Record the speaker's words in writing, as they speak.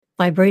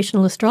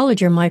Vibrational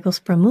astrologer Michael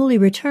Spremulli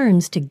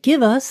returns to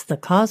give us the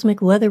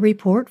cosmic weather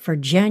report for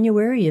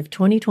January of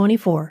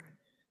 2024.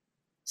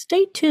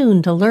 Stay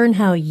tuned to learn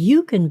how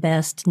you can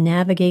best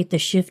navigate the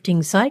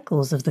shifting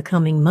cycles of the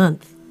coming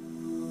month.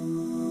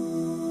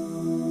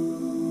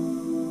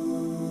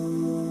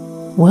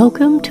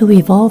 Welcome to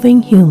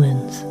Evolving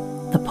Humans,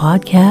 the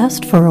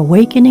podcast for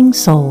awakening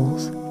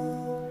souls.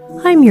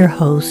 I'm your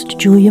host,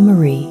 Julia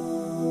Marie.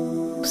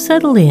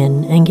 Settle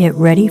in and get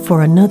ready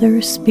for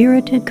another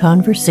spirited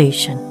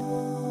conversation.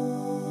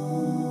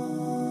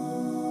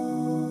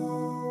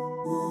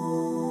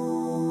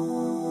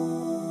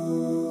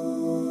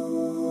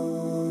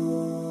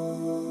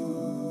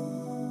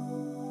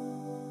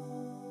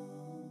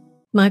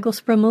 Michael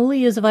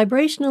Spremulli is a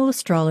vibrational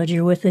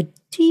astrologer with a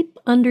deep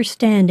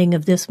understanding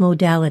of this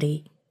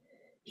modality.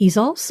 He's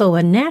also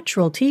a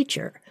natural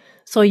teacher,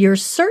 so you're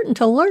certain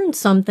to learn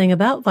something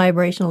about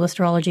vibrational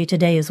astrology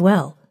today as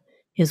well.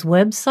 His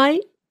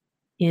website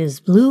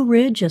is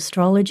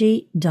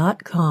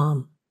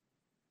blueridgeastrology.com.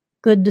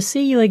 Good to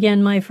see you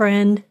again, my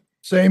friend.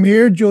 Same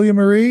here, Julia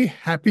Marie.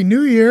 Happy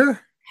New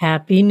Year.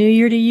 Happy New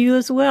Year to you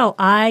as well.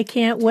 I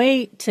can't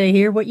wait to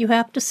hear what you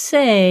have to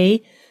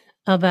say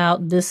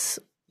about this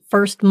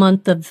first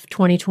month of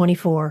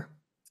 2024.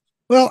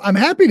 Well, I'm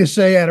happy to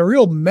say at a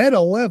real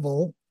meta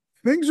level,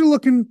 things are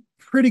looking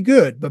pretty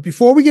good. But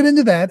before we get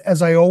into that,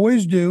 as I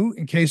always do,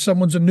 in case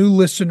someone's a new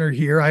listener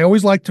here, I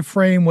always like to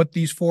frame what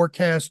these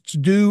forecasts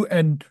do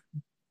and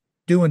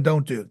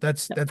don't do.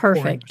 That's perfect.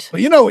 Boring.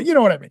 But you know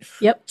what I mean.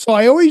 Yep. So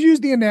I always use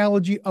the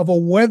analogy of a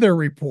weather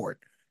report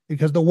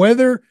because the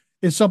weather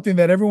is something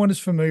that everyone is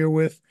familiar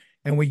with.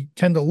 And we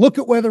tend to look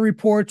at weather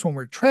reports when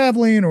we're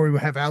traveling or we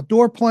have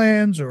outdoor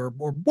plans or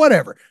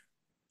whatever.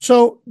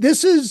 So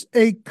this is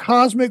a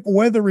cosmic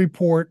weather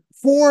report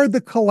for the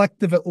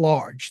collective at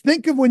large.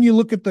 Think of when you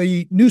look at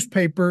the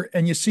newspaper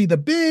and you see the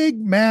big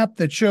map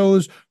that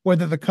shows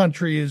whether the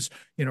country is,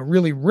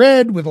 really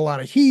red with a lot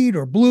of heat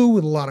or blue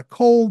with a lot of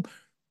cold.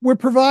 We're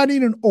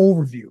providing an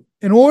overview.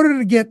 In order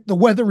to get the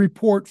weather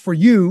report for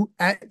you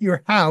at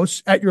your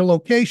house, at your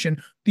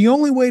location, the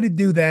only way to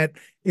do that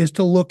is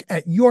to look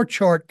at your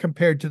chart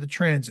compared to the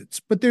transits.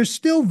 But there's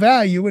still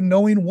value in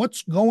knowing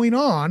what's going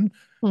on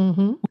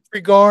with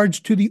regards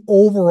to the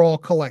overall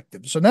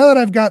collective. So now that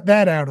I've got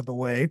that out of the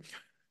way,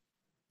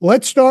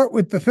 let's start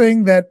with the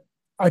thing that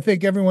I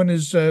think everyone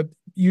is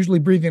usually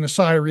breathing a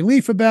sigh of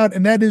relief about,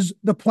 and that is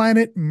the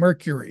planet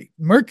Mercury.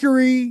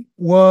 Mercury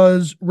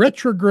was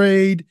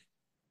retrograde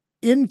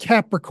in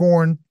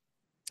Capricorn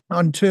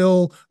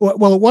until, it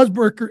was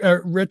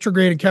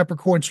retrograde in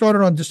Capricorn,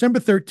 started on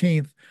December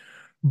 13th,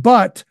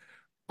 but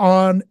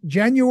on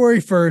January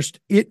 1st,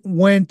 it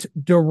went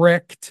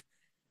direct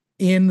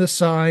in the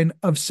sign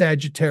of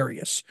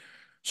Sagittarius.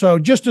 So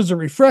just as a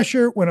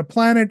refresher, when a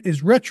planet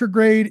is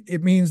retrograde,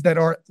 it means that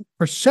our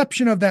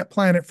perception of that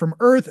planet from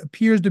Earth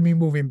appears to be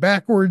moving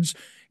backwards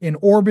in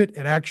orbit.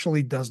 It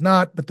actually does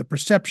not, but the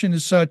perception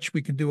is such.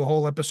 We could do a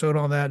whole episode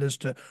on that as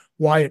to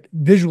why it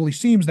visually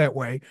seems that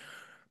way.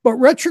 But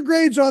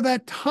retrogrades are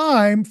that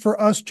time for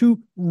us to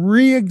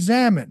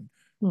re-examine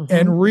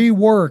and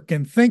rework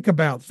and think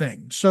about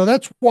things. So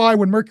that's why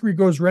when Mercury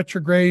goes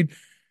retrograde,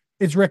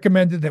 it's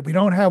recommended that we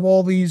don't have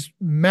all these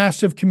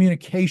massive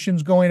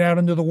communications going out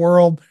into the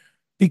world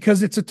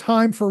because it's a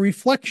time for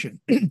reflection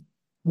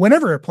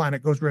whenever a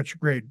planet goes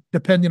retrograde,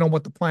 depending on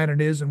what the planet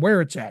is and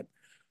where it's at.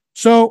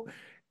 So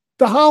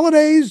the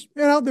holidays,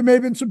 there may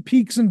have been some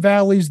peaks and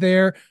valleys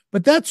there,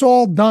 but that's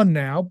all done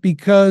now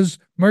because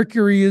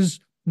Mercury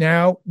is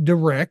now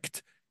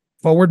direct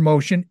forward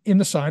motion in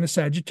the sign of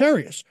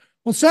Sagittarius.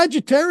 Well,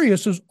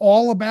 Sagittarius is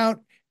all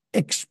about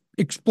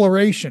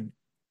exploration,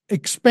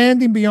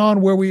 expanding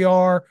beyond where we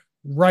are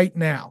right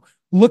now,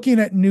 looking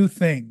at new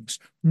things,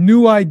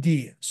 new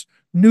ideas,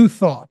 new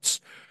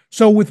thoughts.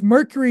 So with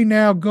Mercury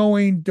now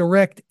going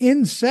direct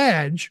in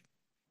Sag,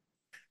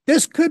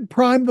 this could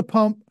prime the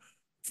pump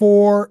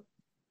for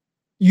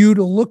you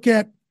to look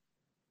at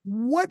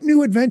what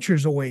new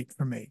adventures await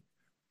for me.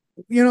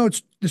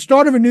 It's the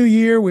start of a new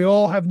year. We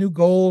all have new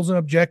goals and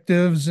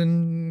objectives,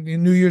 and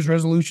New Year's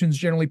resolutions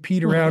generally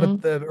peter out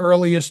at the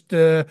earliest,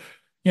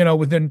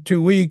 within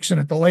 2 weeks,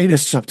 and at the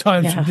latest,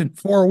 sometimes within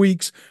 4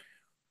 weeks.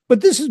 But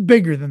this is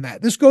bigger than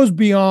that. This goes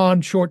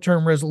beyond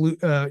short-term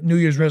New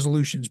Year's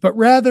resolutions, but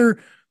rather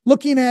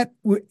looking at,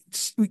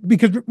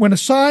 because when a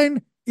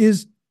sign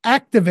is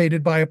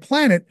activated by a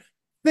planet,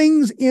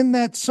 things in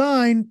that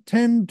sign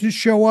tend to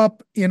show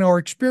up in our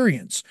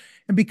experience.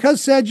 And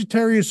because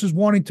Sagittarius is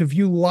wanting to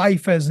view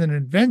life as an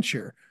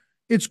adventure,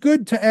 it's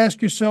good to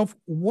ask yourself,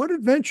 what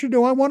adventure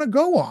do I want to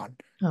go on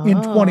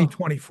in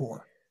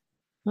 2024?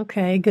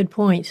 Okay, good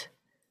point.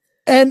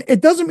 And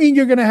it doesn't mean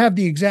you're going to have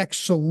the exact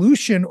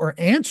solution or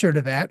answer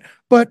to that,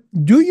 but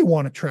do you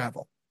want to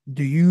travel?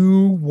 Do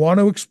you want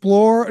to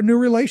explore a new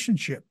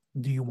relationship?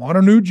 Do you want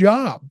a new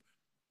job?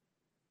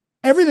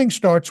 Everything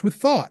starts with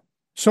thought.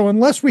 So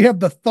unless we have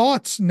the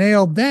thoughts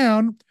nailed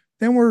down,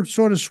 then we're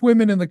sort of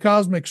swimming in the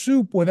cosmic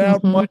soup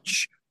without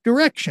much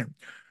direction.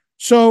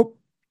 So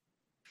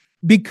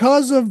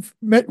because of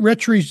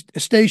Mercury's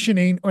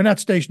stationing, or not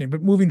stationing,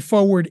 but moving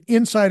forward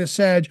inside of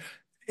Sag,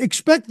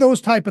 expect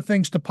those type of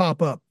things to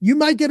pop up. You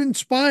might get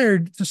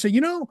inspired to say,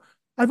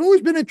 I've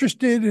always been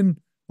interested in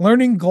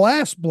learning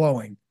glass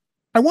blowing.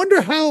 I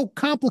wonder how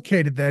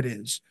complicated that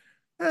is.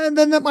 And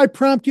then that might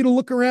prompt you to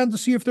look around to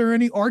see if there are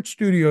any art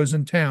studios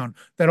in town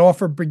that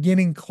offer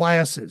beginning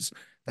classes.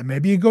 And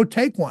maybe you go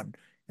take one,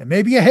 and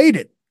maybe you hate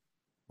it,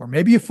 or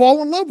maybe you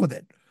fall in love with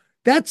it.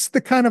 That's the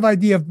kind of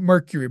idea of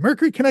Mercury.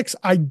 Mercury connects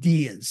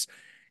ideas.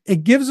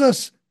 It gives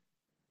us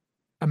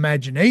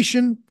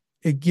imagination.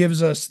 It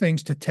gives us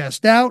things to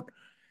test out.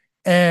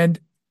 And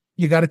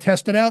you got to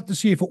test it out to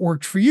see if it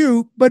works for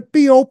you, but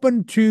be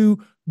open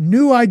to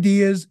new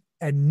ideas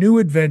and new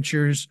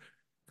adventures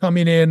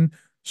coming in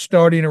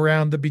starting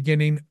around the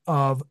beginning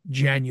of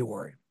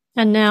January.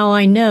 And now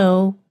I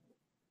know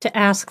to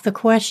ask the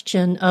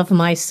question of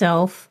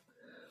myself,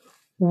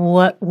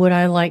 what would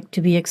I like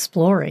to be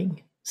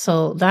exploring?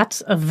 So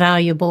that's a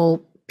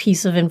valuable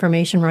piece of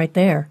information right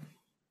there.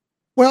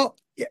 Well,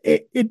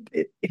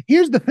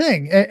 here's the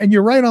thing, and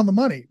you're right on the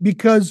money,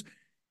 because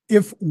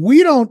if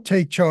we don't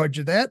take charge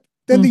of that,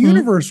 then the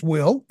universe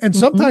will. And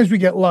sometimes we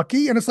get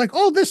lucky and it's like,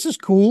 oh, this is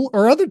cool.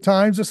 Or other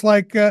times it's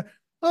like,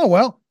 oh,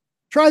 well,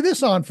 try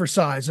this on for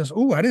size.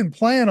 Oh, I didn't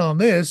plan on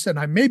this. And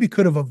I maybe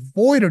could have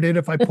avoided it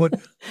if I put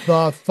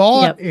the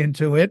thought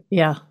into it,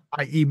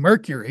 i.e.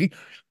 Mercury.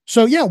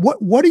 So yeah,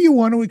 what do you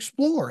want to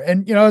explore?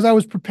 And, as I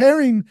was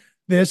preparing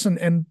this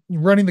and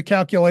running the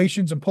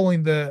calculations and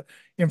pulling the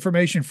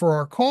information for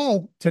our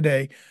call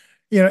today,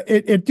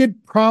 it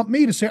did prompt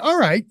me to say, all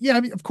right, yeah,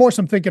 I mean, of course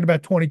I'm thinking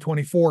about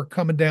 2024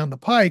 coming down the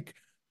pike,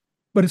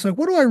 but it's like,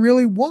 what do I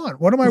really want?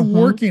 What am I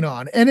working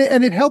on? And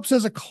it helps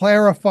as a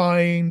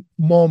clarifying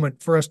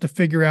moment for us to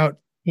figure out,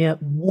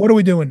 what are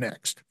we doing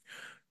next?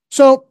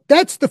 So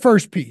that's the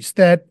first piece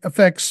that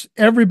affects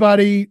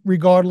everybody,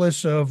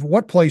 regardless of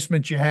what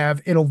placement you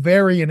have. It'll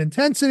vary in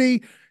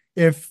intensity.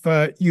 If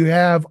you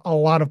have a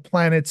lot of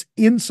planets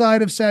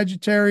inside of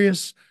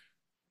Sagittarius,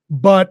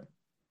 but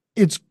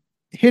it's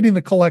hitting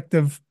the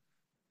collective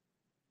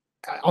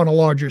on a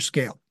larger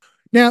scale.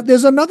 Now,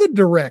 there's another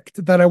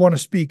direct that I want to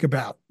speak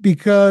about,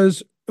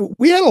 because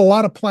we had a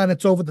lot of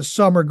planets over the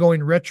summer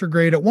going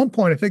retrograde. At one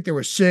point, I think there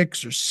were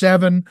 6 or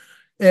 7.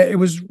 It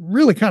was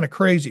really kind of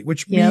crazy,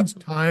 which means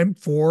time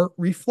for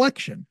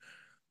reflection.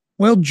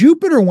 Well,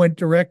 Jupiter went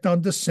direct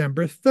on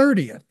December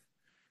 30th.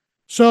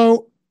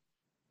 So,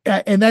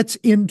 and that's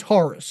in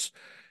Taurus.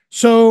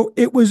 So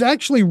it was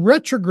actually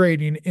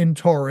retrograding in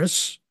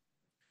Taurus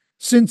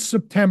since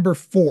September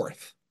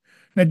 4th.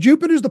 Now,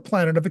 Jupiter is the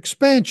planet of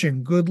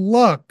expansion, good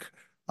luck,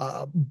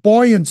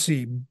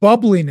 buoyancy,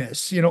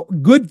 bubbliness.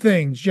 Good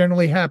things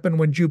generally happen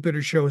when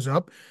Jupiter shows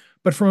up.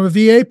 But from a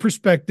VA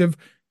perspective,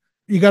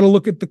 you got to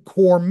look at the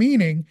core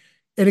meaning.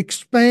 It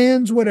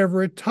expands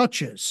whatever it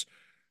touches.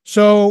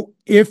 So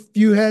if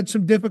you had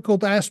some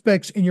difficult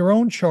aspects in your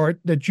own chart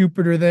that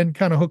Jupiter then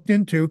kind of hooked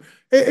into,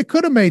 it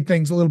could have made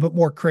things a little bit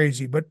more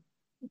crazy. But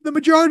the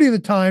majority of the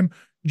time,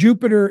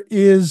 Jupiter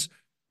is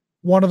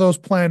one of those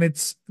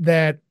planets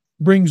that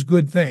brings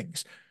good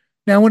things.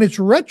 Now, when it's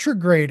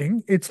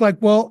retrograding, it's like,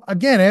 well,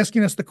 again,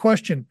 asking us the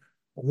question,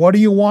 what do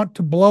you want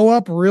to blow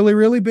up really,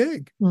 really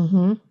big?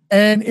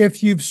 And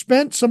if you've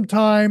spent some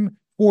time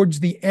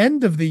towards the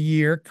end of the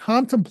year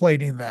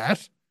contemplating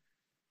that,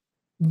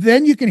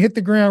 then you can hit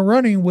the ground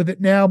running with it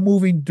now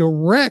moving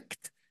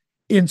direct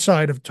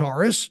inside of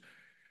Taurus,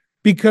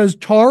 because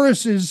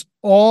Taurus is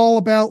all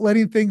about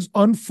letting things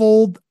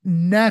unfold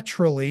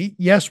naturally.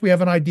 Yes, we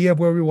have an idea of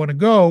where we want to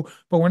go,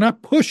 but we're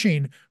not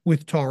pushing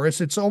with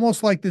Taurus. It's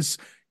almost like this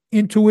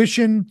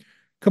intuition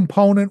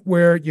component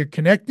where you're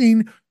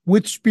connecting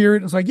with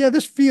spirit. It's like, yeah,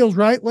 this feels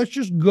right. Let's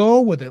just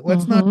go with it.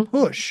 Let's not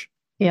push.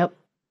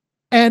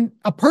 And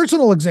a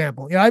personal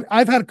example,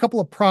 I've had a couple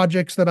of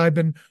projects that I've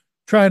been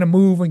trying to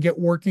move and get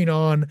working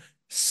on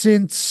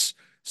since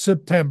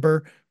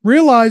September,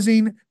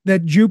 realizing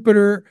that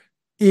Jupiter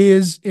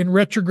is in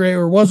retrograde,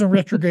 or wasn't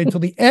retrograde until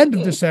the end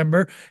of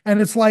December.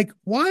 And it's like,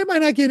 why am I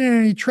not getting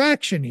any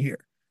traction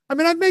here? I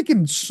mean, I'm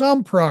making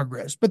some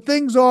progress, but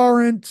things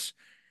aren't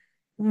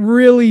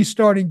really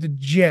starting to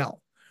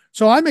gel.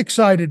 So I'm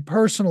excited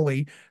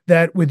personally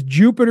that with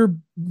Jupiter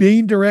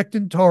being direct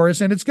in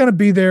Taurus, and it's going to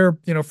be there,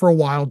 for a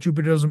while,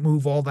 Jupiter doesn't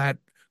move all that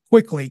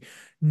quickly.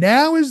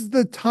 Now is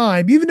the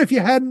time, even if you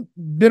hadn't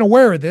been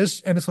aware of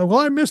this, and it's like, well,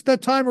 I missed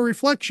that time of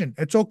reflection.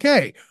 It's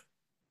okay.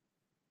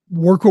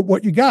 Work with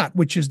what you got,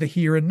 which is the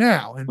here and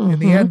now. And in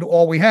the end,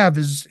 all we have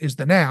is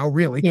the now,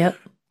 really.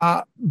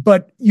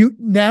 But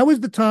now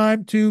is the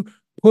time to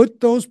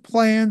put those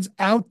plans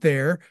out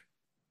there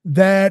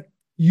that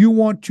you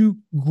want to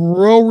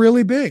grow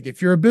really big.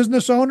 If you're a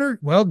business owner,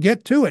 well,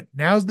 get to it.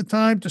 Now's the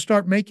time to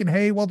start making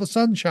hay while the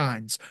sun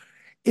shines.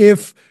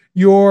 If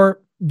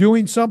you're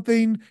doing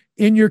something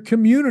in your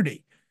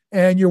community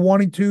and you're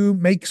wanting to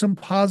make some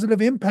positive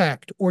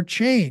impact or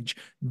change,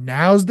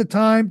 now's the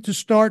time to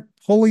start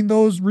pulling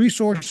those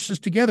resources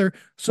together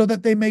so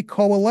that they may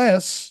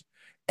coalesce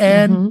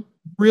and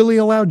really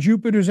allow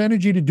Jupiter's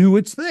energy to do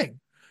its thing.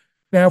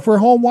 Now, if we're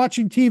home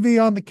watching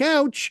TV on the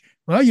couch,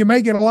 well, you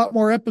may get a lot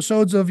more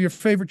episodes of your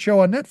favorite show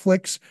on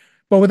Netflix,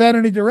 but without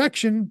any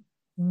direction,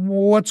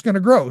 what's going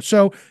to grow?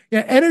 So,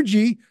 yeah,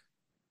 energy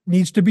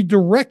needs to be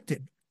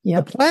directed. The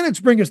Yep. planets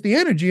bring us the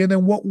energy, and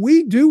then what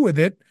we do with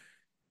it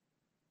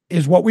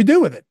is what we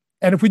do with it.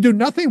 And if we do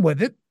nothing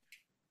with it,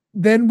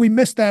 then we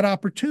miss that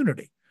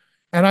opportunity.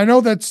 And I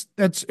know that's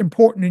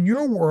important in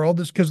your world,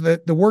 is because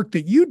the work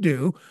that you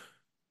do,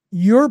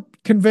 you're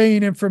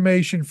conveying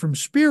information from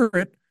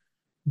spirit,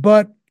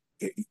 but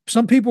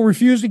some people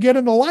refuse to get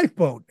in the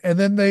lifeboat and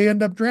then they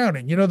end up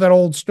drowning. You know that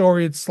old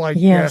story? It's like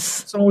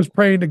Yes. someone was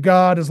praying to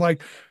God, is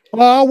like,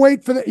 well, I'll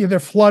wait for they're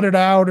flooded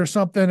out or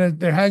something, and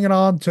they're hanging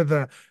on to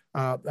the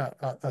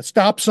a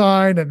stop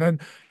sign, and then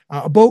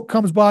a boat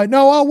comes by.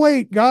 No, I'll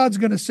wait. God's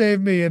going to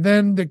save me. And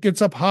then it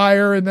gets up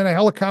higher, and then a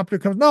helicopter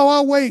comes. No,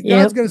 I'll wait.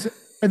 God's Yep. going to save.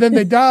 And then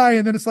they die,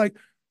 and then it's like,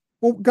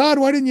 well, God,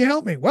 why didn't you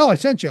help me? Well, I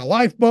sent you a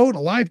lifeboat, a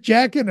life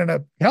jacket, and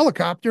a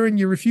helicopter, and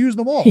you refused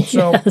them all.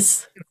 So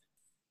Yes.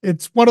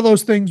 it's one of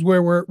those things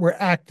where we're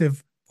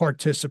active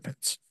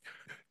participants.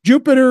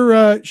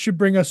 Jupiter should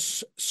bring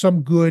us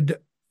some good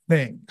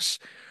things.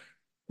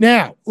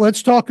 Now,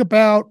 let's talk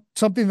about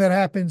something that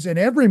happens in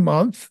every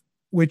month,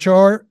 which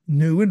are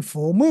new and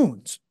full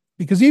moons.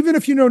 Because even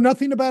if you know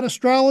nothing about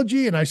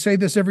astrology, and I say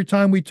this every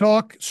time we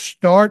talk,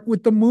 start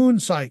with the moon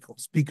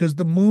cycles, because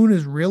the moon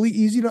is really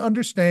easy to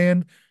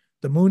understand.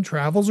 The moon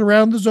travels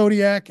around the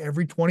zodiac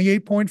every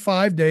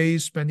 28.5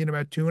 days, spending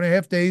about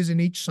 2.5 days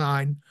in each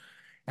sign.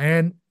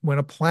 And when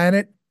a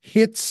planet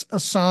hits a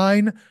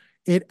sign,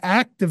 it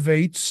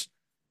activates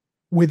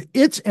with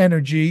its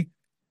energy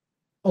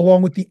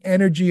along with the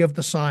energy of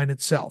the sign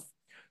itself.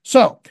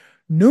 So,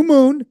 new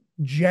moon,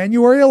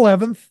 January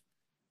 11th,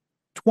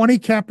 20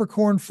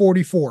 Capricorn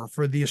 44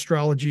 for the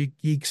astrology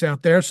geeks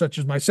out there, such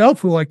as myself,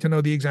 who like to know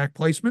the exact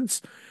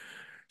placements.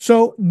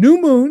 So, new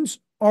moons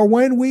are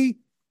when we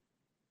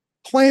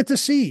plant a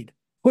seed,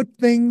 put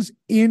things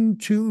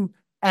into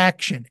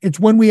action.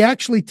 It's when we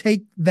actually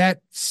take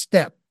that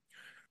step.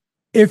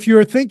 If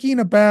you're thinking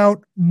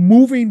about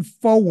moving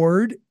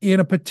forward in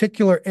a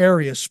particular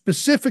area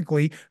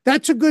specifically,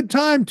 that's a good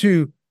time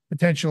to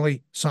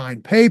potentially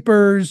sign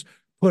papers,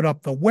 put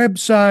up the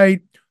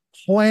website,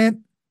 plant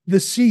the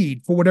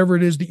seed for whatever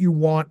it is that you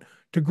want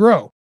to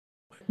grow.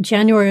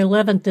 January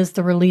 11th is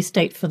the release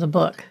date for the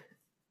book.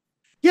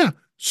 Yeah.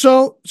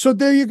 So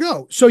there you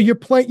go. So you're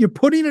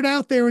putting it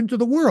out there into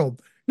the world.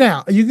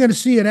 Now, are you going to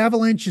see an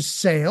avalanche of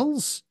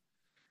sales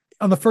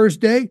on the first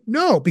day?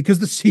 No, because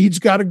the seed's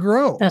got to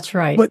grow. That's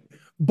right.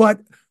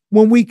 But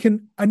when we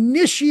can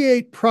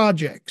initiate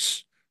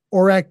projects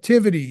or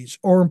activities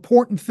or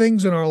important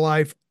things in our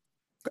life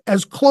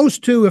as close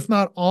to, if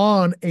not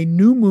on, a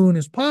new moon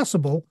as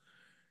possible,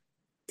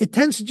 it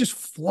tends to just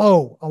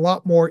flow a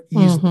lot more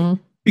easily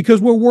because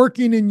we're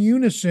working in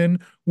unison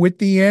with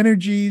the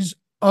energies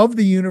of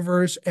the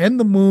universe and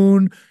the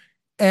moon,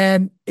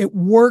 and it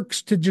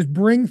works to just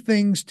bring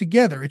things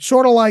together. It's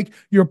sort of like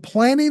you're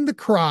planting the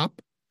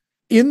crop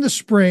in the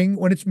spring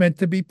when it's meant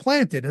to be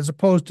planted, as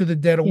opposed to the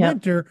dead of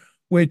winter,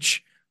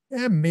 which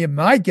you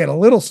might get a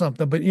little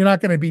something, but you're not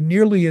going to be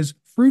nearly as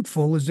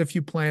fruitful as if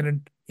you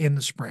planted in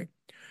the spring.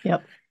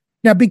 Yep.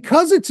 Now,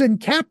 because it's in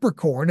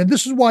Capricorn, and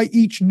this is why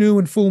each new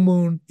and full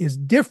moon is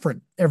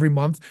different every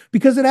month,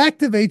 because it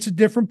activates a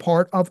different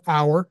part of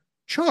our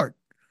chart.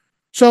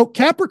 So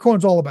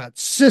Capricorn's all about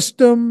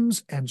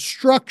systems and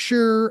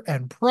structure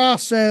and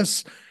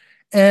process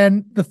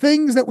and the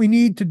things that we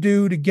need to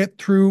do to get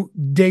through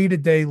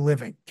day-to-day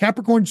living.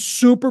 Capricorn's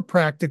super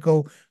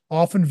practical,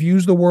 often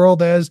views the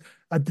world as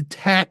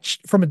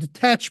from a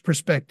detached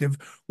perspective,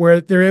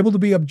 where they're able to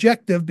be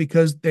objective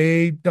because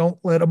they don't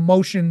let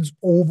emotions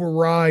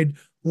override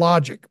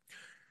logic.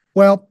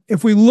 Well,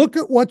 if we look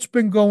at what's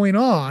been going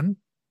on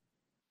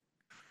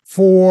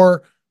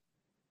for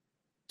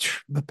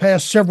the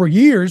past several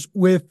years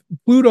with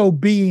Pluto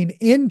being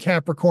in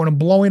Capricorn and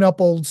blowing up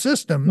old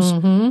systems,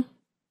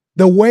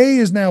 the way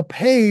is now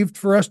paved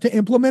for us to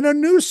implement a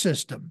new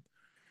system.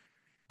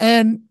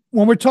 And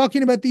when we're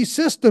talking about these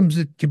systems,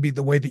 it can be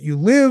the way that you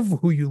live,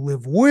 who you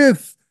live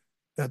with,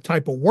 the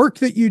type of work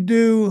that you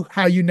do,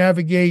 how you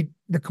navigate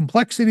the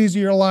complexities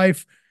of your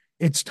life.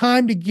 It's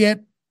time to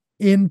get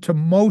into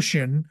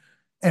motion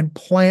and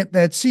plant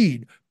that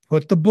seed.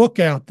 Put the book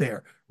out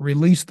there,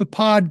 release the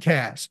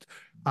podcast.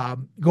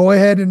 Go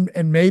ahead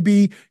and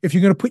maybe if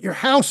you're going to put your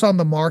house on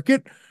the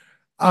market,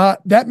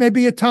 that may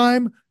be a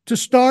time to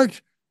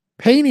start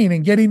painting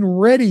and getting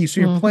ready.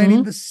 So you're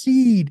planting the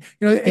seed.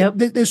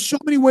 There's so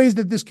many ways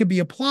that this can be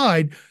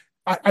applied.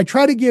 I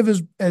try to give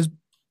as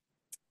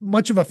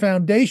much of a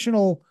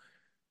foundational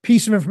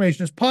piece of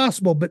information as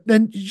possible, but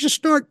then you just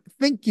start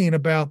thinking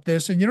about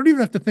this, and you don't even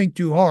have to think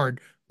too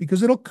hard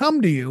because it'll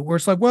come to you where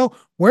it's like, well,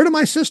 where do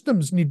my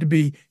systems need to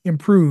be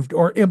improved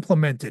or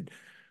implemented?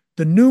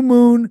 The new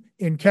moon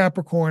in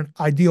Capricorn,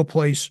 ideal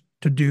place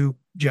to do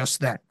just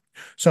that.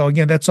 So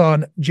again, that's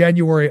on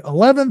January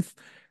 11th.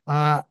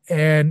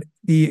 And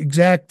the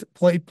exact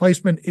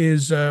placement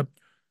is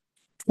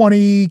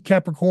 20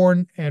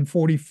 Capricorn and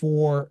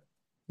 44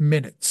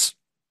 minutes.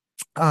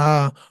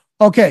 Uh,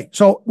 okay,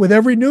 so with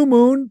every new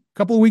moon, a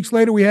couple of weeks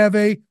later, we have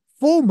a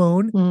full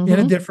moon in a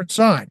Mm-hmm. different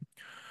sign.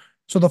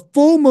 So the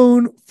full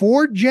moon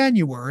for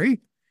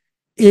January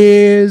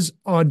is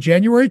on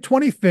January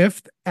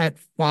 25th at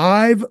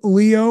 5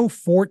 Leo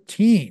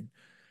 14.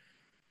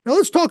 Now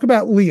let's talk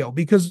about Leo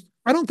because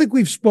I don't think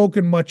we've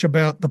spoken much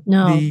about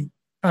No.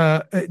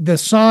 the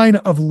sign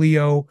of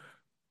Leo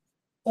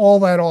all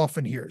that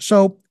often here.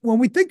 So when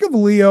we think of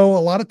Leo, a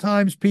lot of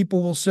times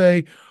people will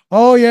say,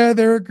 "Oh yeah,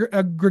 they're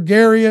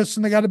gregarious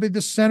and they got to be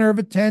the center of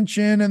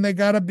attention and they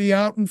got to be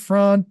out in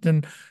front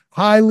and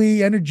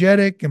highly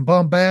energetic and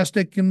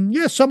bombastic." And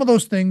yes, some of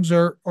those things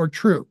are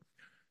true,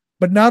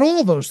 but not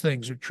all those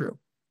things are true.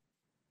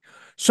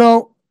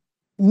 So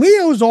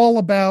Leo is all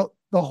about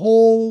the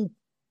whole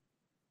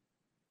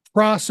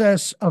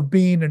process of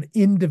being an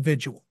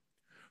individual.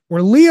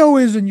 Where Leo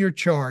is in your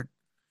chart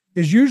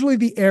is usually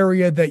the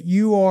area that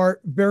you are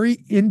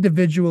very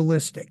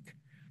individualistic.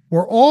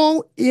 We're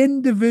all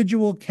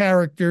individual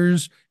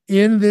characters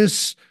in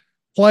this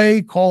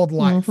play called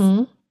life.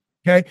 Mm-hmm.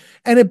 Okay.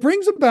 And it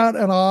brings about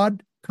an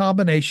odd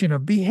combination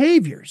of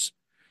behaviors.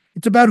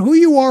 It's about who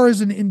you are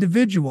as an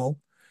individual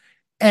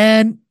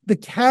and the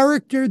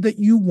character that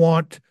you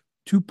want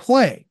to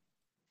play.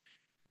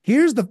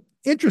 Here's the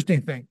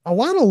interesting thing: a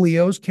lot of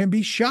Leos can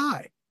be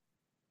shy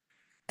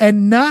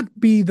and not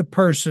be the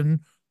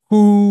person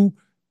who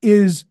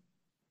is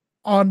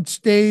on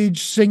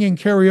stage singing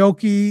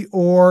karaoke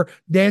or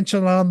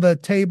dancing on the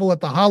table at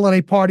the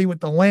holiday party with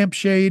the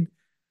lampshade.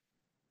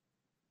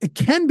 It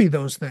can be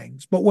those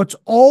things, but what's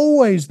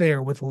always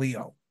there with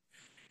Leo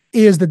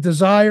is the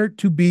desire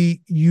to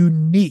be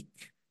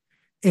unique.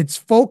 It's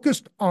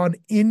focused on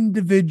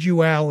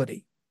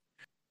individuality.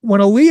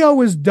 When a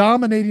Leo is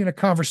dominating a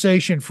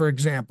conversation, for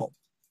example,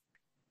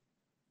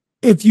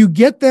 if you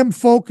get them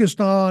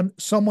focused on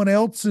someone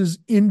else's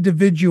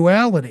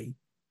individuality,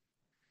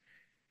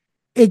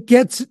 it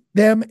gets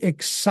them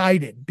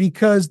excited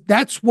because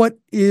that's what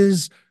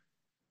is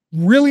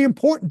really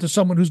important to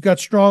someone who's got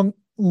strong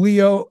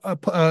Leo,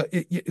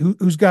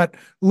 who's got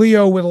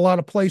Leo with a lot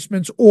of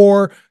placements,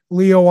 or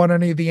Leo on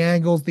any of the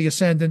angles, the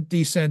ascendant,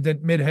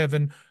 descendant,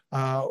 midheaven,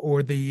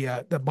 or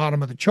the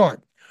bottom of the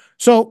chart.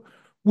 So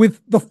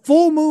with the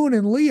full moon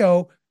in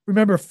Leo,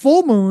 remember,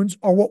 full moons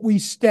are what we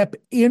step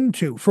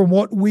into from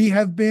what we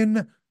have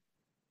been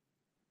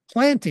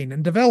planting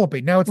and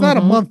developing. Now, it's not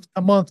Mm-hmm.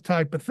 a month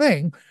type of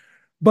thing,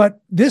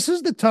 but this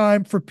is the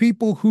time for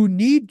people who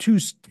need to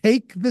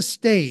take the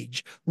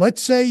stage.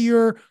 Let's say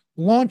you're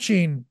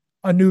launching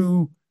a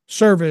new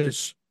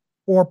service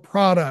or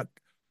product,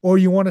 or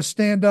you want to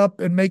stand up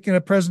and making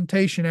a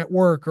presentation at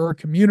work or a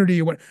community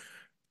or what.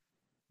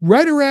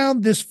 Right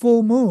around this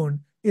full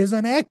moon is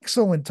an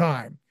excellent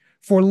time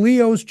for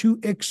Leos to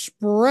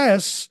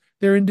express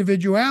their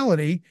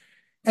individuality.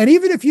 And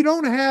even if you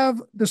don't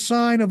have the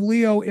sign of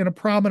Leo in a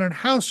prominent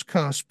house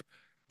cusp,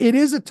 it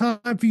is a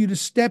time for you to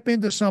step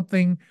into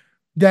something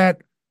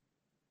that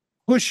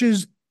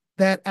pushes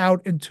that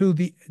out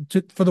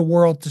for the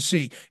world to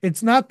see.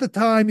 It's not the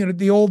time,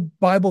 the old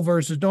Bible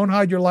verses, don't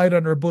hide your light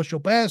under a bushel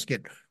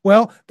basket.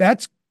 Well,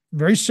 that's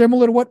very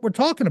similar to what we're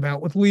talking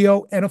about with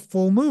Leo and a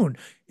full moon.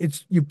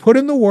 It's you put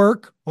in the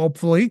work,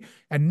 hopefully,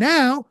 and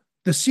now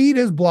the seed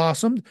has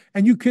blossomed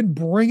and you can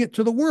bring it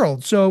to the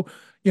world. So,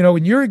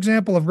 in your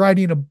example of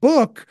writing a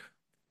book,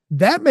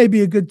 that may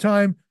be a good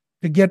time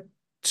to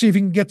see if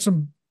you can get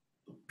some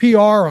PR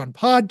on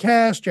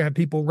podcasts, or have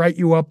people write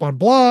you up on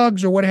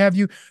blogs or what have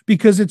you,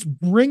 because it's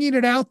bringing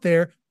it out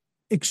there,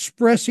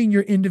 expressing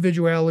your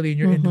individuality and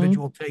your Mm-hmm.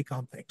 individual take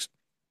on things.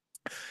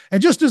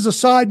 And just as a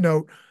side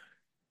note,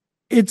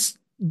 it's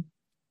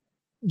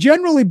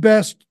generally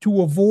best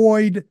to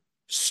avoid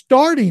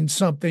starting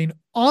something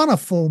on a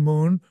full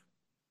moon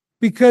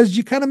because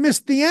you kind of miss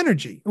the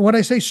energy. And when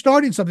I say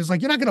starting something, it's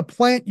like you're not going to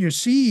plant your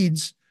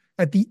seeds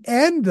at the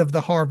end of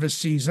the harvest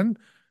season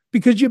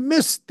because you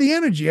miss the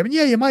energy. I mean,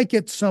 yeah, you might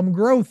get some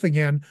growth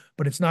again,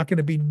 but it's not going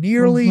to be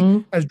nearly Mm-hmm.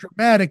 as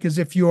dramatic as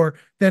if you're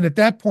then at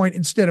that point,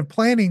 instead of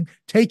planting,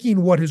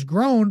 taking what has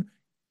grown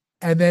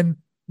and then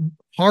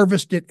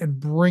harvest it and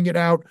bring it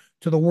out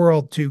to the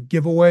world to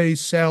give away,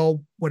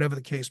 sell, whatever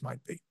the case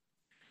might be.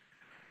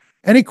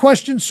 Any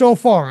questions so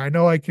far? I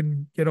know I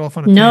can get off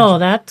on a No, tangent.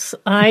 that's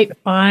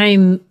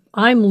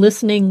I'm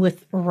listening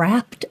with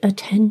rapt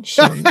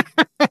attention.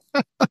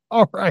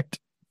 All right.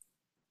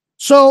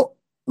 So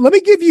let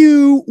me give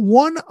you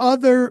one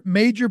other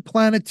major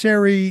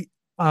planetary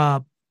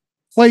uh,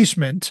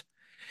 placement.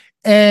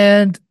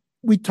 And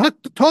we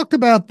talked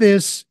about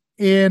this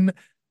in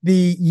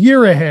the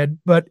year ahead,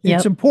 but it's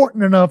Yep.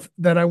 important enough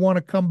that I want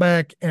to come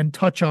back and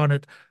touch on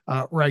it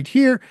right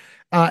here.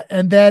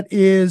 And that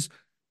is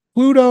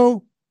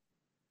Pluto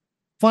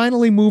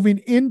finally moving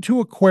into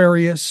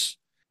Aquarius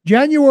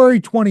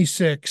January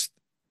 26th,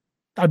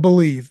 I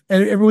believe.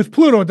 And with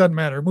Pluto, it doesn't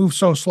matter. It moves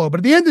so slow. But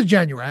at the end of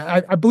January,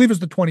 I believe it's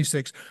the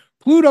 26th,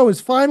 Pluto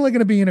is finally going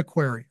to be in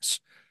Aquarius.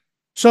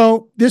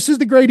 So this is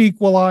the great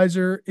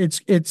equalizer.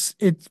 It's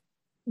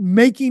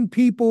making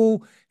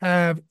people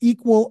have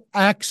equal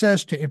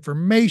access to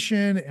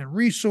information and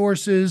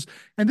resources.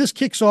 And this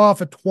kicks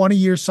off a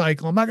 20-year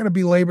cycle. I'm not going to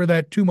belabor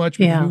that too much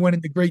because we Yeah. went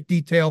into great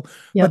detail, but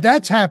Yep.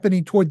 that's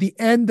happening toward the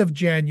end of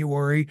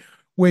January,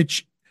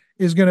 which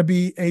is going to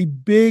be a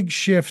big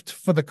shift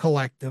for the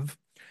collective.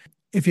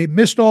 If you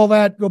missed all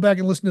that, go back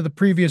and listen to the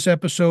previous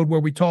episode where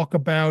we talk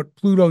about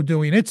Pluto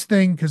doing its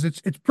thing because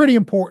it's pretty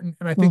important.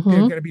 And I think there are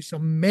Mm-hmm. going to be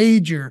some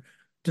major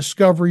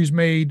discoveries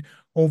made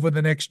over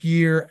the next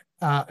year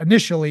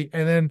initially,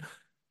 and then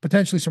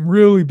potentially some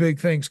really big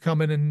things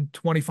coming in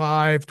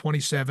 25,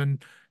 27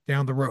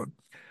 down the road.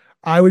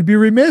 I would be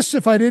remiss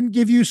if I didn't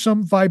give you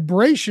some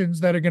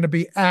vibrations that are going to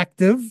be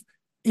active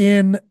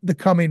in the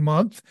coming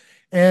month.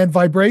 And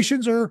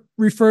vibrations are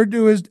referred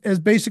to as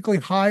basically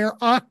higher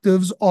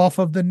octaves off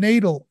of the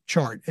natal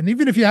chart. And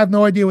even if you have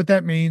no idea what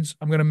that means,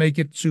 I'm going to make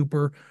it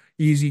super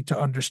easy to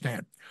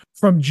understand.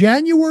 From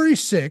January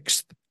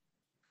 6th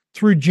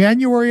through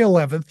January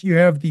 11th, you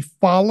have the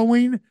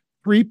following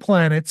three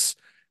planets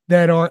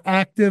that are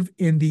active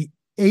in the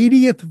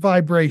 80th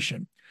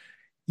vibration.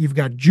 You've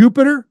got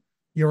Jupiter,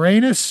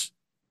 Uranus,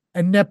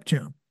 and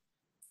Neptune.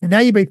 And now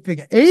you may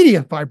think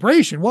 80th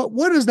vibration.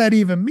 What does that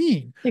even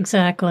mean?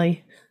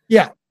 Exactly.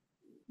 Yeah.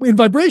 In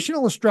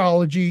vibrational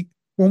astrology,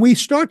 when we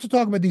start to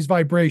talk about these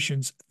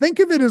vibrations, think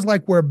of it as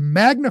like we're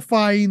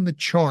magnifying the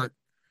chart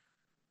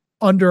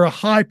under a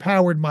high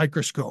powered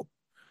microscope.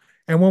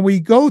 And when we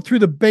go through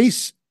the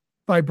base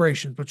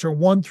vibrations, which are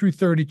 1 through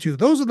 32,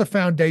 those are the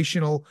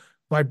foundational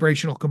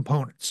vibrational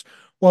components.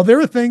 Well, there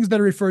are things that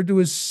are referred to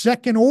as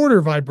second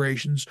order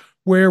vibrations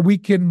where we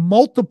can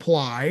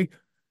multiply,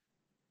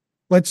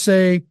 let's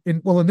say,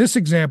 in this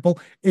example,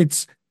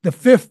 it's the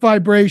fifth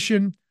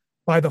vibration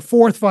by the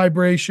fourth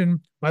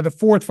vibration by the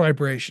fourth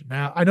vibration.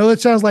 Now, I know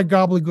that sounds like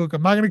gobbledygook.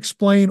 I'm not going to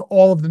explain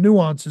all of the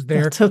nuances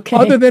there, That's other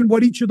okay. than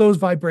what each of those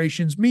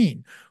vibrations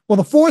mean. Well,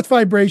 the fourth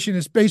vibration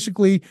is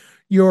basically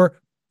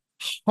your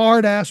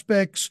hard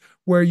aspects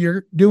where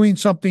you're doing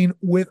something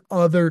with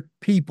other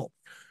people.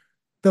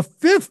 The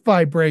fifth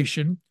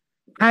vibration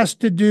has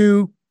to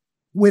do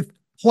with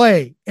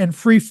play and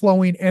free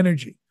flowing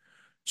energy.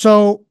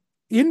 So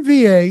in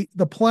VA,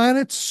 the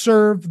planets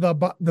serve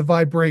the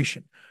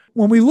vibration.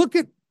 When we look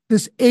at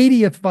this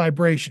 80th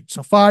vibration,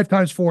 so 5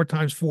 times 4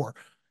 times 4,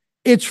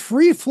 it's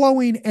free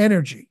flowing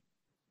energy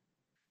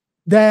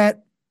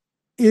that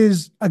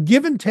is a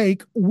give and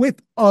take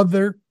with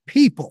other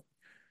people.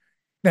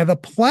 Now, the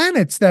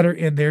planets that are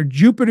in there,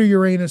 Jupiter,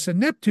 Uranus, and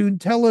Neptune,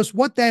 tell us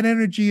what that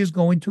energy is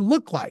going to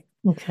look like.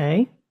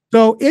 Okay.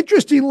 So,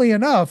 interestingly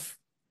enough,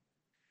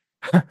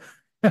 and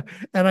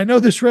I know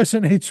this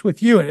resonates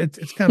with you,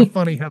 it's kind of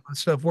funny how this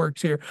stuff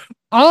works here.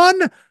 On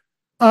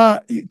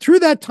through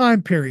that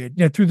time period,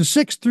 through the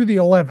 6th through the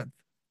 11th,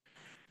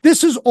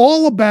 this is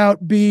all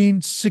about being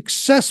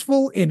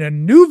successful in a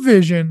new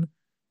vision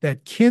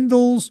that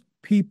kindles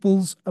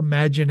people's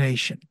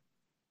imagination.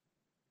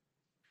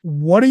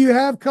 What do you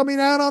have coming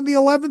out on the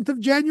 11th of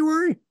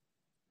January?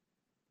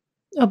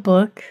 A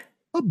book.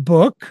 A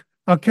book.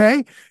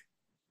 Okay.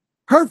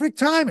 Perfect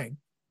timing.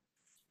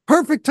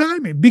 Perfect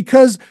timing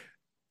because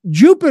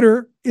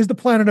Jupiter is the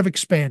planet of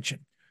expansion.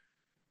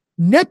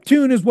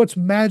 Neptune is what's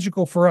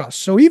magical for us.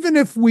 So even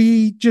if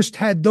we just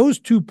had those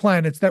two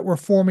planets that were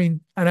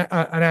forming an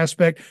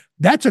aspect,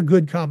 that's a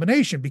good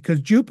combination because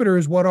Jupiter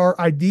is what our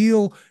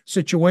ideal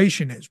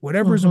situation is,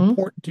 whatever is Mm-hmm.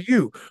 important to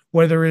you,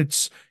 whether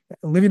it's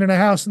living in a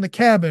house in the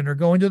cabin or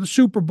going to the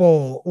Super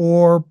Bowl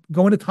or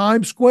going to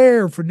Times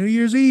Square for New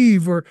Year's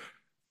Eve or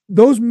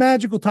those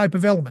magical type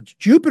of elements.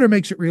 Jupiter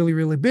makes it really,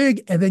 really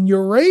big. And then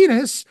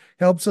Uranus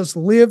helps us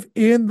live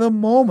in the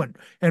moment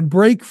and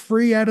break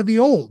free out of the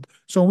old.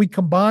 So when we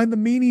combine the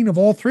meaning of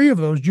all three of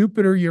those,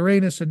 Jupiter,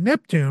 Uranus, and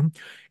Neptune,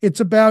 it's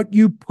about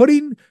you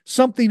putting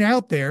something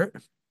out there,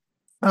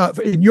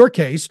 in your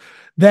case,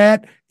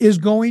 that is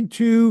going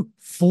to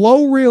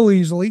flow real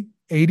easily,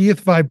 80th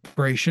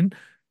vibration.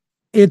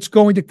 It's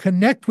going to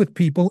connect with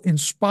people,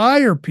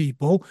 inspire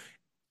people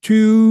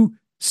to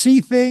see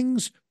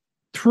things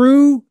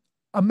through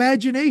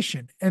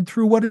imagination and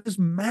through what is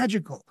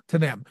magical to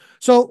them.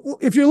 So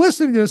if you're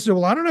listening to this,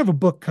 well, I don't have a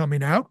book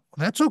coming out.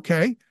 Well, that's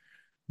okay.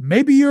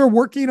 Maybe you're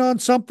working on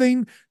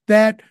something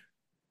that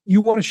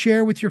you want to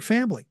share with your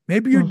family.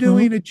 Maybe you're Mm-hmm.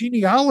 doing a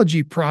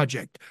genealogy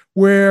project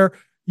where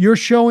you're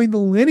showing the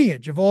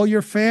lineage of all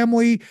your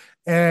family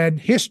and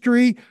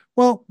history.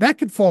 Well, that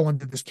could fall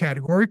into this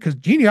category because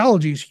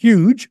genealogy is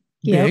huge,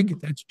 Yep. big.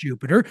 That's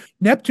Jupiter.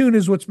 Neptune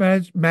is what's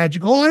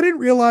magical. Oh, I didn't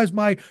realize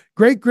my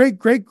great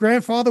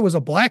grandfather was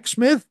a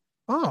blacksmith.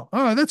 Oh,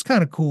 that's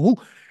kind of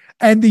cool.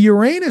 And the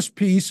Uranus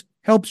piece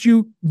helps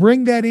you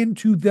bring that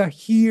into the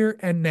here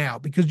and now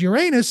because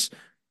Uranus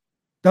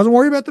doesn't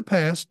worry about the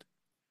past,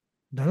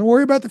 doesn't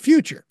worry about the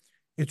future.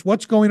 It's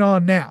what's going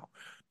on now.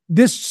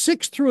 This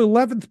 6th through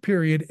 11th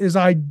period is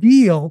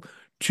ideal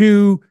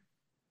to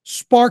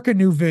spark a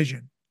new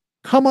vision,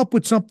 come up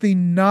with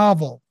something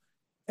novel,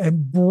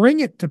 and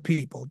bring it to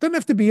people. It doesn't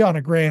have to be on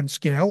a grand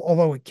scale,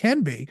 although it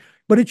can be,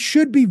 but it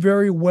should be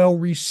very well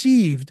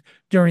received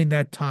during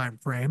that time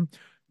frame.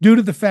 due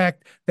to the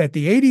fact that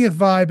the 80th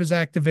vibe is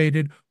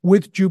activated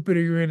with Jupiter,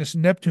 Uranus,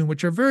 and Neptune,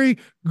 which are very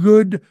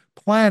good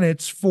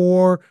planets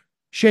for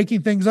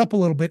shaking things up a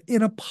little bit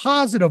in a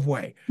positive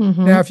way.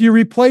 Now, if you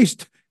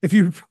replaced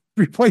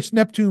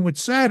Neptune with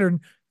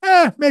Saturn,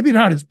 maybe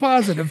not as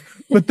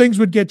positive, but things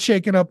would get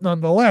shaken up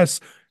nonetheless.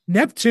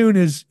 Neptune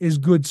is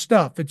good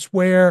stuff. It's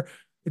where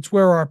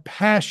our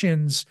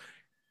passions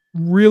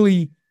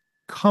really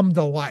come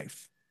to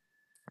life.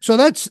 So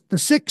that's the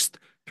 6th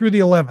through the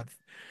 11th.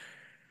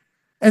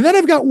 And then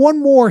I've got one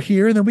more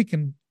here, and then we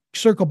can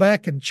circle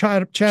back and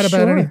chat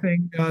about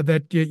anything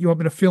that you want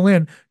me to fill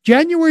in.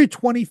 January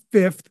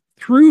 25th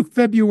through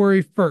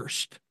February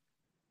 1st,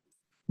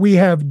 we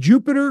have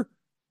Jupiter,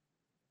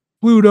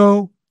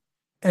 Pluto,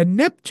 and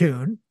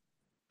Neptune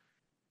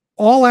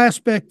all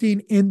aspecting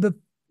in the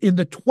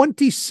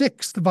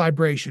 26th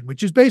vibration,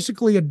 which is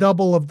basically a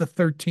double of the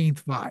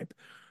 13th vibe.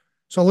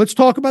 So let's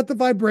talk about the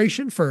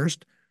vibration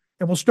first,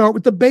 and we'll start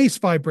with the base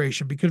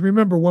vibration, because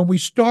remember, when we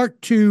start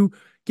to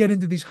get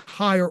into these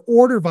higher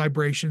order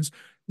vibrations,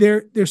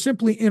 they're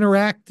simply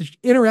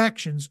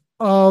interactions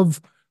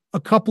of a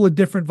couple of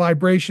different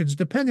vibrations,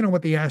 depending on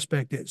what the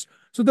aspect is.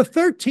 So the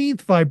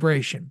 13th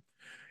vibration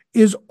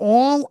is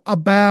all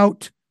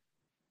about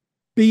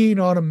being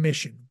on a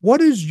mission.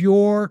 What is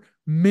your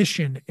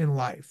mission in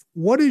life?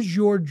 What is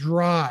your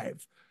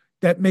drive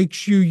that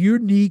makes you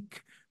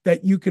unique,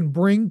 that you can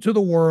bring to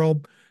the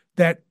world,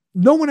 that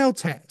no one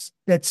else has,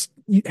 that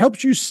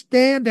helps you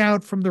stand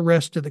out from the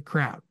rest of the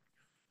crowd?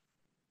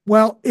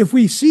 Well, if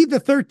we see the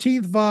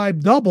 13th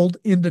vibe doubled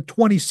in the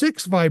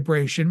 26th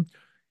vibration,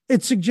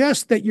 it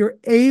suggests that you're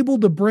able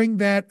to bring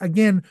that,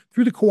 again,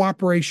 through the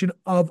cooperation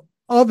of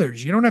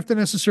others. You don't have to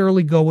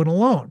necessarily go it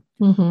alone.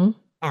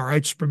 All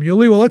right,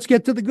 Spremulli, well, let's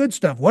get to the good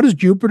stuff. What does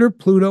Jupiter,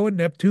 Pluto, and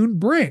Neptune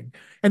bring?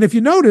 And if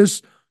you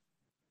notice,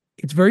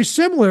 it's very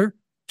similar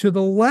to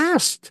the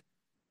last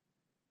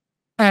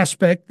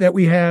aspect that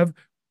we have.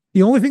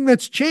 The only thing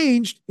that's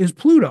changed is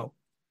Pluto,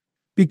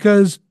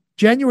 because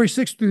January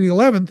 6th through the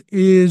 11th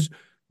is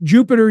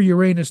Jupiter,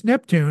 Uranus,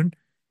 Neptune.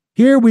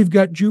 Here we've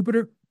got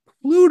Jupiter,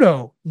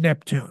 Pluto,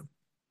 Neptune.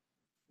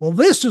 Well,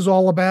 this is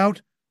all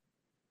about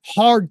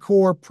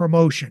hardcore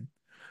promotion,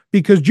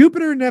 because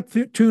Jupiter and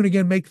Neptune,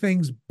 again, make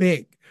things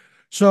big.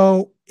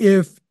 So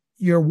if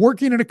you're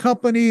working in a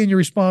company and you're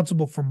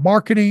responsible for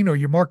marketing, or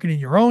you're marketing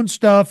your own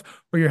stuff,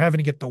 or you're having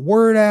to get the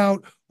word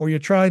out, or you're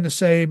trying to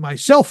say, my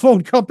cell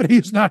phone company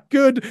is not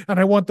good and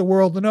I want the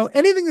world to know,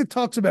 anything that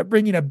talks about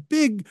bringing a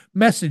big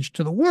message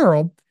to the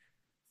world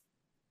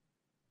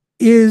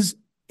is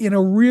in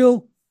a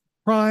real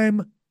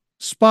prime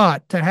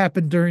spot to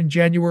happen during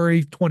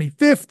January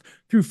 25th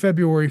through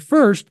February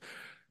 1st,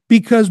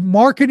 because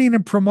marketing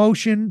and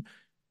promotion,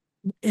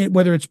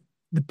 whether it's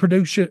the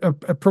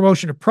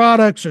promotion of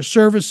products or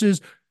services,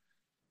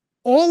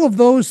 all of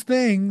those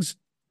things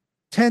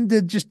tend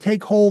to just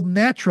take hold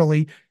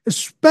naturally,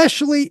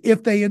 especially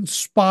if they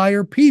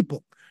inspire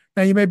people.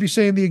 Now, you may be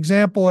saying the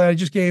example I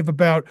just gave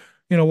about,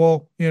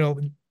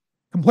 complaining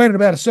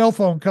about a cell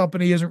phone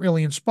company isn't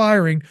really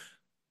inspiring.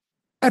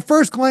 At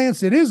first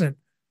glance, it isn't.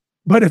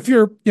 But if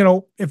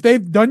if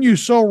they've done you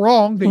so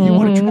wrong that you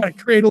want to try to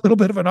create a little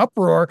bit of an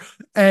uproar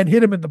and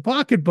hit them in the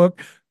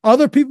pocketbook,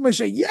 other people may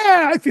say,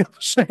 yeah, I feel the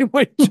same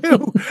way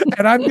too.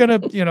 And I'm going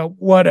to,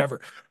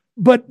 whatever.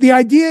 But the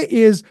idea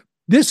is,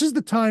 this is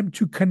the time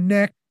to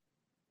connect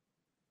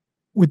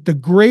with the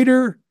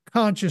greater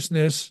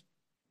consciousness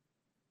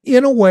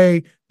in a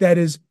way that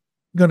is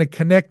going to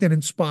connect and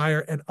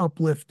inspire and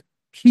uplift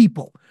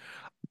people.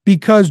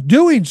 Because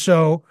doing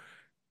so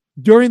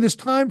during this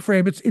time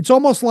frame, it's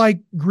almost like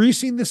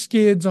greasing the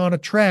skids on a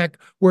track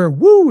where,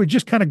 it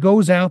just kind of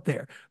goes out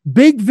there.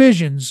 Big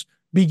visions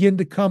begin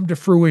to come to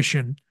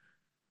fruition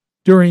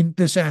during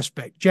this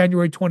aspect,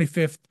 January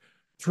 25th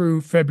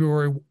through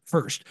February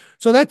 1st.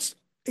 So that's,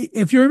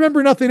 if you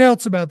remember nothing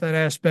else about that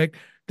aspect,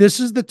 this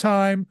is the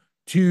time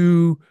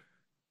to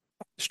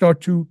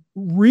start to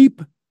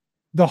reap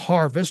the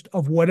harvest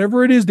of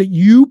whatever it is that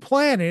you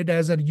planted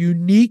as a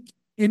unique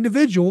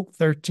individual,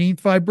 13th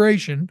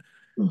vibration,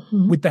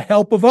 with the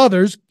help of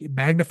others,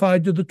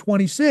 magnified to the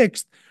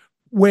 26th,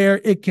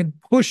 where it can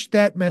push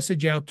that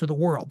message out to the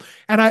world.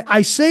 And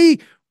I say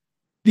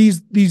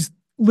these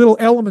little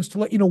elements to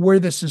let you know where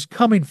this is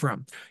coming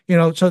from.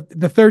 So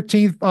the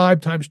 13th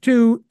vibe times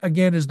 2,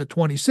 again, is the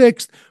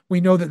 26th.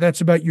 We know that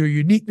that's about your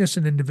uniqueness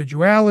and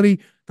individuality.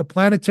 The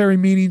planetary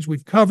meanings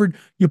we've covered.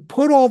 You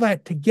put all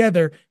that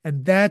together,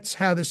 and that's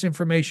how this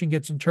information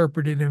gets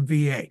interpreted in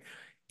VA.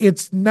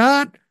 It's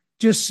not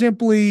just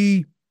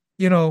simply,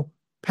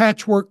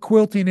 patchwork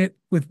quilting it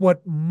with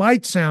what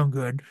might sound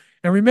good.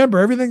 And remember,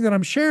 everything that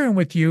I'm sharing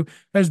with you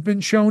has been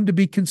shown to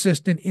be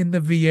consistent in the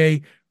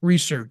VA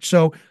research.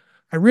 So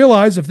I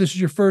realize if this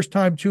is your first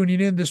time tuning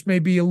in, this may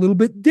be a little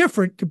bit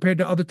different compared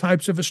to other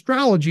types of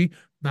astrology.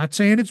 Not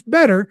saying it's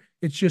better.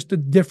 It's just a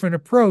different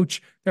approach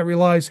that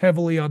relies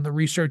heavily on the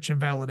research and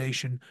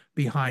validation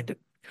behind it.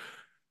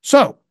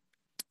 So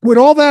with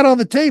all that on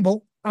the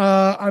table,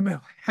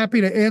 I'm happy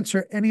to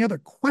answer any other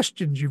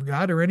questions you've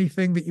got or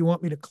anything that you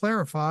want me to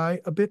clarify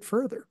a bit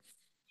further.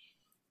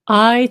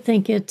 I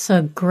think it's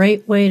a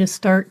great way to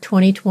start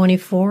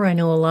 2024. I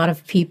know a lot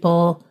of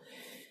people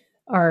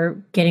are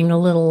getting a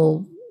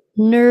little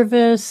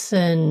nervous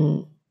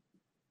and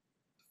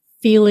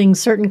feeling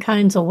certain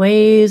kinds of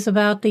ways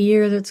about the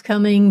year that's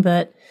coming,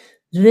 but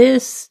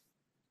this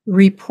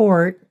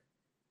report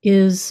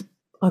is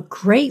a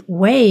great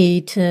way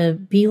to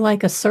be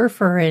like a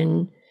surfer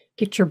and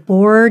get your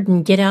board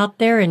and get out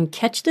there and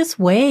catch this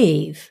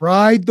wave.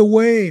 Ride the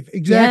wave.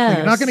 Exactly.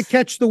 You're not going to Yes,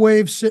 catch the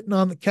wave sitting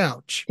on the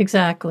couch.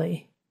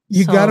 exactly.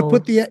 You got to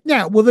put So the,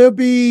 now, will there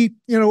be,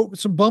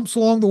 some bumps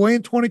along the way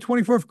in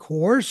 2024? Of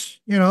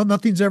course,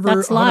 nothing's ever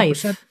that's 100%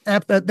 life.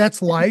 apt.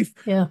 That's life.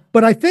 Yeah.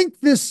 But I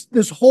think this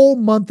whole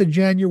month of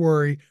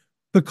January,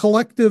 the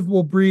collective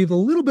will breathe a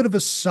little bit of a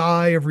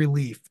sigh of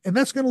relief, and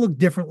that's going to look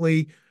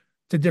differently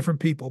to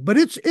different people. But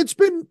it's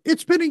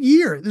been a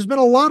year. There's been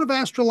a lot of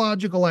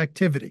astrological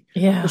activity,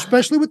 Yeah.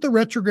 especially with the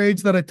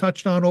retrogrades that I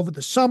touched on over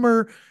the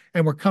summer,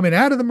 and we're coming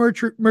out of the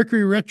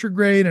Mercury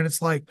retrograde, and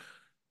it's like,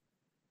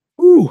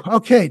 ooh,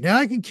 okay, now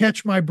I can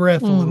catch my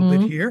breath a little bit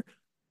Mm-hmm. here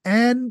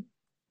and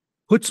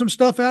put some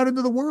stuff out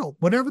into the world,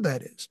 whatever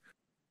that is.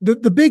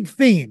 The big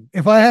theme,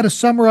 if I had to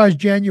summarize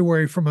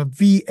January from a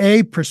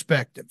VA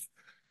perspective,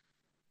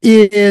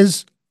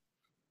 is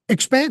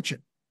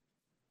expansion,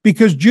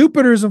 because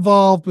Jupiter is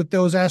involved with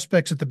those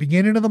aspects at the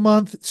beginning of the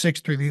month,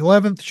 6th through the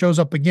 11th, shows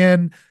up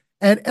again.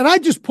 And I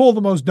just pull the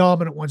most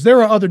dominant ones.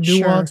 There are other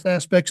Sure. nuanced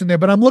aspects in there,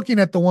 but I'm looking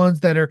at the ones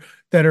that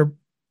are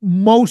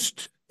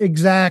most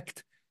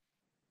exact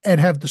and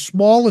have the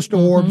smallest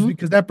orbs, Mm-hmm.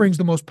 because that brings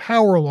the most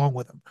power along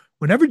with them.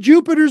 Whenever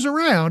Jupiter's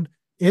around,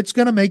 it's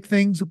going to make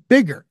things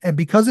bigger. And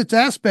because it's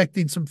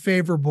aspecting some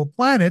favorable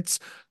planets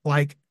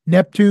like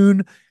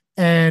Neptune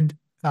and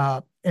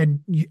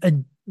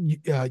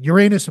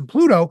Uranus and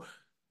Pluto,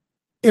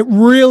 it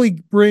really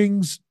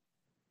brings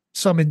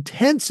some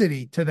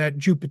intensity to that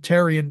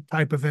Jupiterian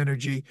type of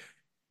energy.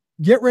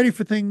 Get ready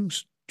for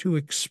things to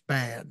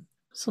expand.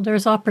 So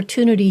there's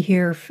opportunity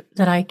here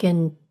that I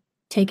can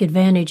take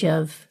advantage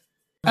of.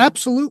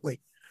 Absolutely.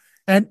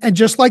 And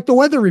just like the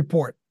weather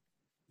report,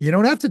 you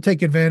don't have to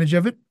take advantage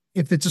of it.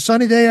 If it's a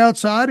sunny day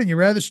outside and you'd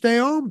rather stay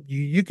home,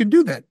 you can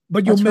do that,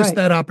 but you'll That's miss right.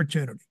 that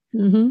opportunity.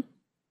 Mm-hmm.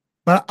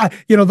 But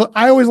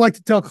I always like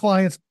to tell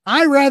clients,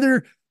 I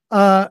rather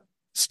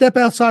step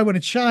outside when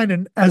it's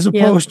shining as Yep.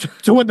 opposed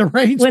to when the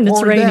rain's When it's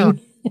pouring down.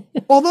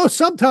 raining. Although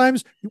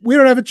sometimes we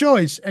don't have a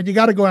choice and you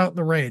got to go out in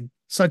the rain,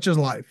 such as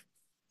life.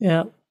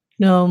 Yeah.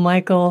 No,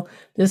 Michael,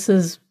 this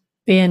has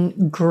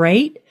been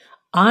great.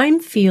 I'm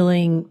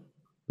feeling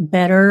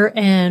better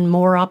and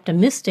more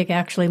optimistic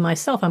actually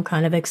myself. I'm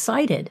kind of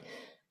excited.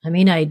 I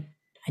mean, I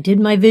did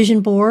my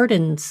vision board,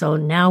 and so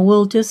now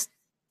we'll just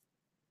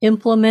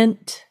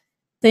implement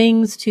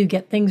things to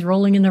get things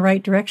rolling in the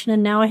right direction,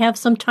 and now I have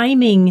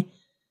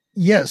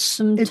Yes,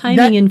 some timing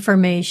that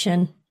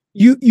information.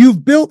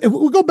 you've built.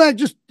 We'll go back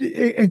just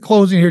in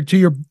closing here to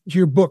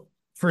your book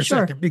for a Sure.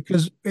 second,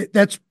 because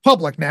that's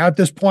public now at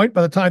this point.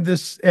 By the time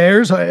this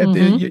airs,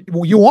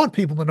 Mm-hmm. you want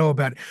people to know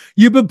about it.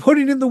 You've been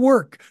putting in the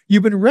work.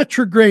 You've been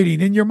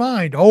retrograding in your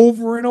mind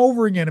over and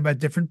over again about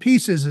different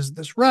pieces. Is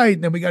this right?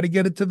 And then we got to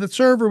get it to the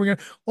server. We got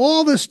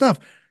all this stuff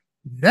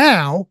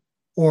now,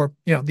 or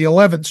the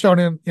 11th,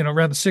 starting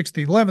around the 6th,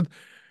 the 11th,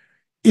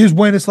 is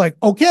when it's like,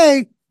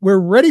 okay, we're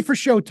ready for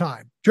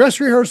showtime. Dress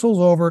rehearsal's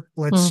over.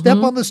 Let's step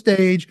Mm-hmm. on the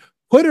stage,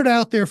 put it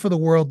out there for the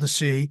world to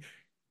see,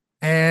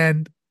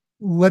 and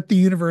let the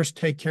universe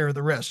take care of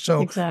the rest. So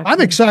I'm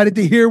Exactly. excited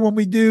to hear when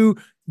we do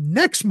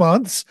next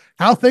month's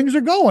how things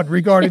are going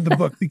regarding the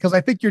book, because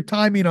I think your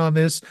timing on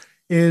this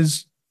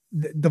is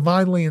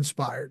divinely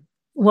inspired.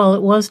 Well,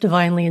 it was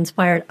divinely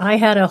inspired. I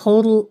had a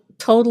whole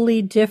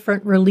totally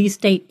different release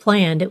date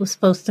planned. It was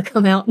supposed to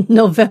come out in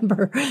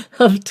November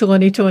of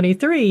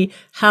 2023.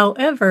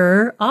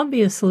 However,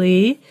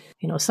 obviously,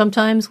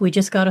 sometimes we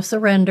just got to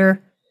surrender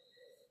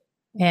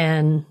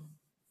and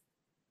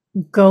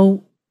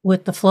go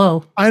with the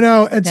flow. I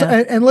know.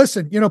 Yeah. And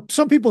listen,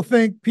 some people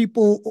think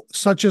people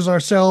such as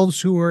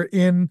ourselves who are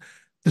in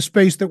the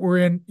space that we're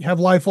in have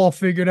life all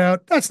figured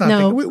out. That's not the,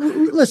 No.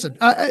 listen,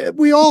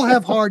 we all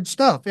have hard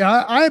stuff.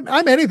 Yeah.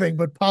 I'm anything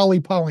but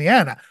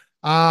Pollyanna.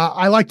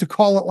 I like to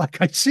call it like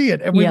I see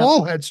it. And we've Yep.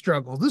 all had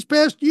struggles. This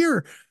past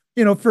year,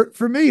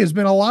 for me has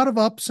been a lot of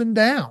ups and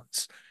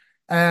downs.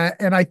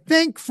 And I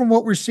think from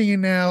what we're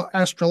seeing now,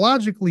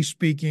 astrologically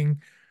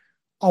speaking,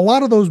 a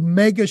lot of those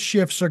mega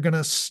shifts are going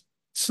to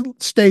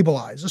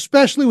stabilize,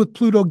 especially with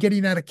Pluto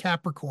getting out of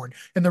Capricorn.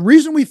 And the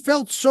reason we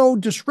felt so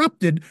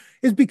disrupted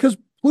is because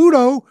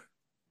Pluto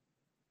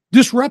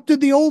disrupted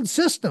the old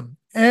system.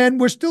 And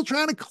we're still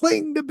trying to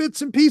cling to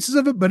bits and pieces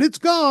of it, but it's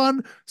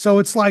gone. So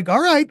it's like,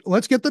 all right,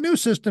 let's get the new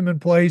system in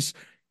place,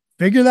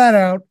 figure that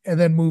out, and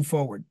then move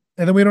forward.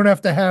 And then we don't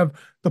have to have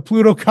the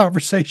Pluto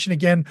conversation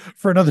again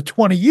for another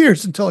 20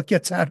 years until it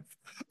gets out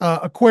of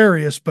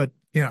Aquarius. But,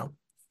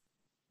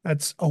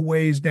 that's a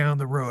ways down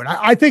the road.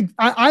 I think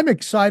I'm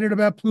excited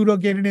about Pluto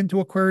getting into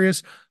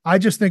Aquarius. I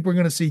just think we're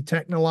going to see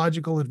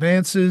technological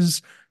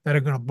advances that are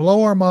going to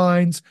blow our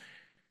minds.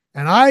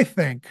 And I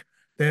think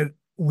that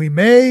we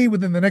may,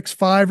 within the next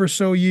 5 or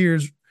so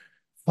years,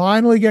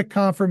 finally get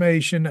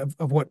confirmation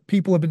of what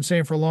people have been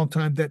saying for a long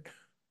time, that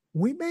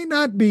we may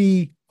not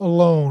be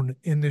alone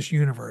in this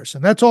universe.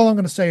 And that's all I'm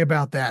going to say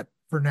about that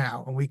for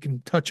now. And we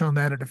can touch on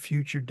that at a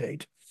future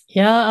date.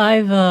 Yeah,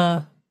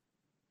 I've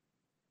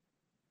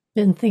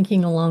been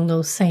thinking along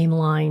those same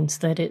lines,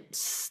 that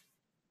it's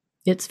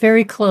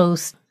very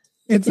close.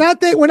 It's not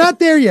that we're not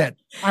there yet.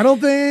 I don't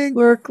think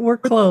we're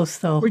close,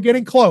 though. We're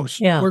getting close.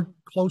 Yeah. We're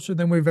closer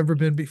than we've ever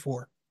been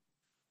before.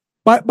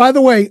 But by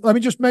the way, let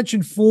me just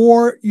mention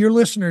for your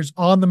listeners,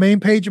 on the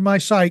main page of my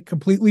site,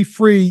 completely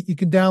free, you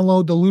can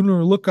download the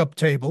lunar lookup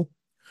table,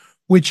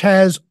 which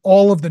has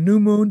all of the new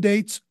moon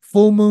dates,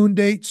 full moon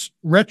dates,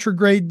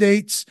 retrograde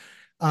dates,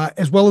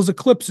 as well as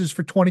eclipses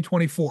for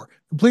 2024.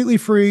 Completely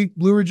free,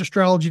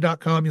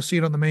 blueridgeastrology.com. You'll see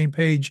it on the main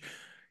page.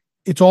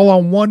 It's all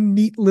on one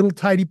neat little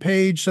tidy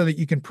page so that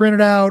you can print it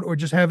out or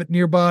just have it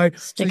nearby.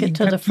 Stick it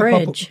to the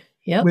fridge.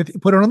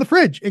 Put it on the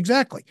fridge.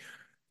 Exactly.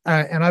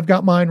 And I've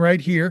got mine right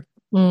here.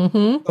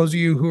 Mm-hmm. Those of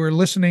you who are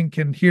listening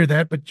can hear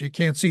that, but you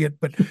can't see it.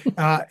 But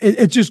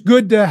it's just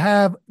good to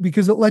have,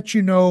 because it lets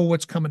you know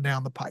what's coming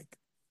down the pike.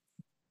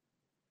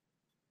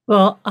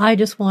 Well, I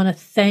just want to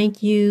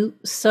thank you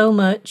so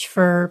much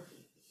for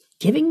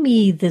giving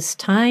me this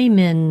time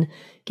and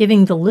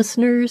giving the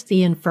listeners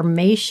the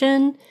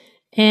information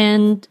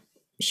and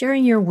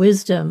sharing your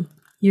wisdom.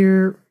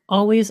 You're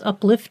always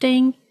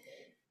uplifting,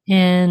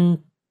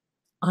 and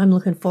I'm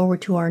looking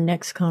forward to our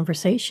next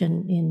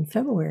conversation in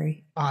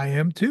February. I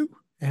am too,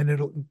 and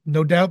it'll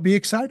no doubt be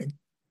exciting.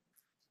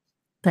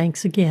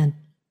 Thanks again.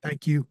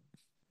 Thank you.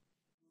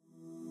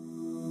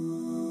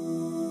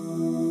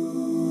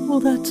 Well,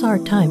 that's our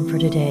time for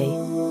today.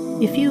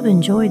 If you've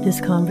enjoyed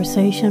this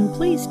conversation,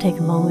 please take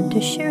a moment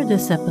to share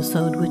this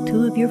episode with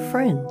 2 of your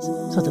friends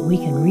so that we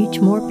can reach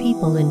more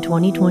people in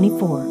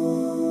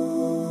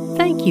 2024.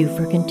 Thank you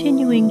for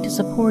continuing to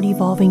support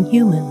Evolving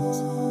Humans.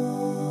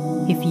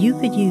 If you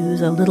could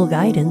use a little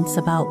guidance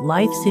about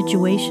life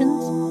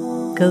situations,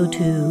 go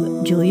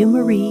to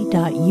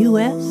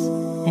juliamarie.us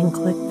and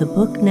click the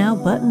Book Now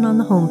button on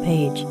the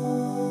homepage.